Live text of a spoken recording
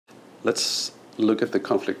let's look at the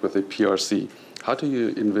conflict with the PRC. How do you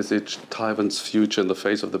envisage Taiwan's future in the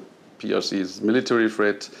face of the PRC's military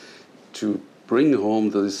threat to bring home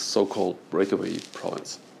this so-called breakaway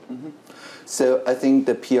province? Mm-hmm. So I think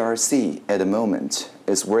the PRC at the moment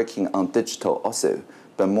is working on digital also,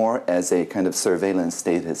 but more as a kind of surveillance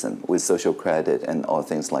statism with social credit and all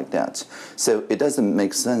things like that. So it doesn't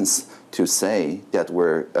make sense to say that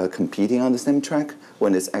we're competing on the same track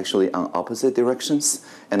when it's actually on opposite directions.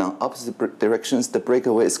 And on opposite directions, the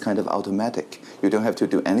breakaway is kind of automatic. You don't have to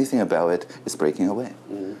do anything about it, it's breaking away.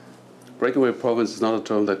 Mm-hmm. Breakaway province is not a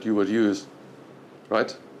term that you would use,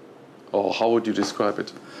 right? Or how would you describe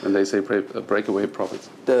it when they say a breakaway province?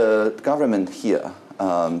 The government here,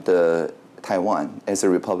 the Taiwan, as a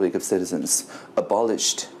republic of citizens,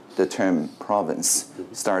 abolished the term province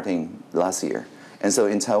starting last year. And so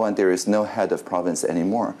in Taiwan, there is no head of province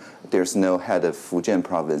anymore. There's no head of Fujian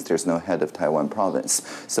province. There's no head of Taiwan province.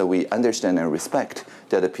 So we understand and respect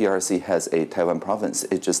that the PRC has a Taiwan province.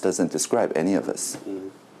 It just doesn't describe any of us.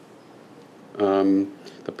 The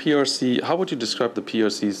PRC, how would you describe the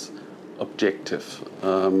PRC's objective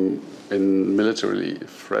in militarily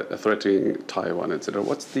threatening Taiwan, etc.?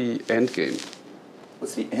 What's the end game?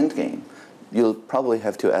 What's the end game? You'll probably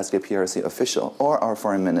have to ask a PRC official or our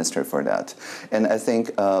foreign minister for that. And I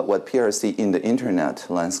think what PRC in the internet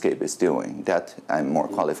landscape is doing, that I'm more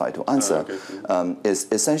qualified to answer, is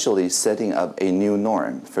essentially setting up a new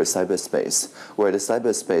norm for cyberspace, where the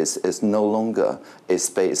cyberspace is no longer a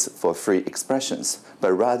space for free expressions,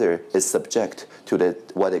 but rather is subject to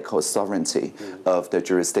what they call sovereignty of the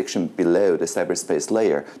jurisdiction below the cyberspace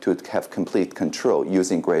layer to have complete control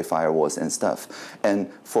using gray firewalls and stuff.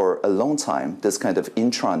 And for a long time, this kind of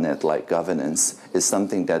intranet-like governance is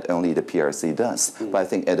something that only the PRC does. But I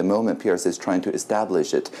think at the moment, PRC is trying to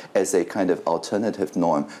establish it as a kind of alternative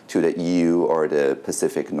norm to the EU or the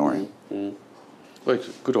Pacific norm. Well, it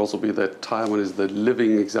could also be that Taiwan is the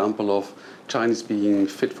living example of Chinese being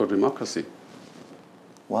fit for democracy.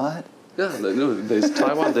 What? Yeah, no, there's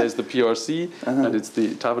Taiwan, there's the PRC,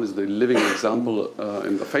 and Taiwan is the living example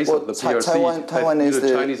in the face of the PRC. Taiwan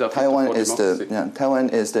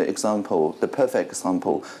is the example, the perfect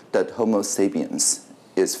example that Homo sapiens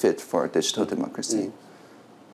is fit for digital democracy.